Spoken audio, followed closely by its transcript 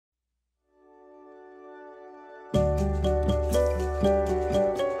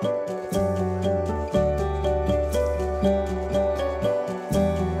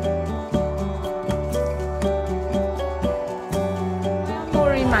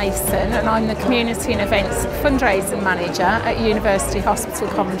Mason and I'm the Community and Events Fundraising Manager at University Hospital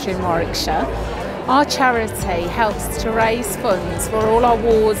Coventry in Warwickshire. Our charity helps to raise funds for all our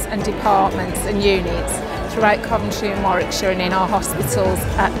wards and departments and units throughout Coventry and Warwickshire and in our hospitals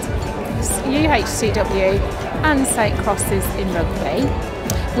at UHCW and St Cross's in Rugby.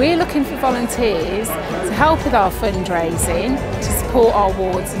 We're looking for volunteers to help with our fundraising, to support our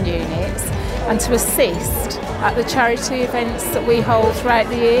wards and units and to assist at the charity events that we hold throughout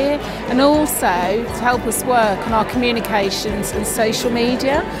the year, and also to help us work on our communications and social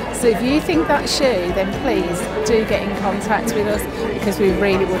media. So if you think that's you, then please do get in contact with us because we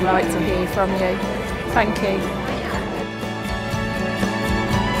really would like to hear from you. Thank you.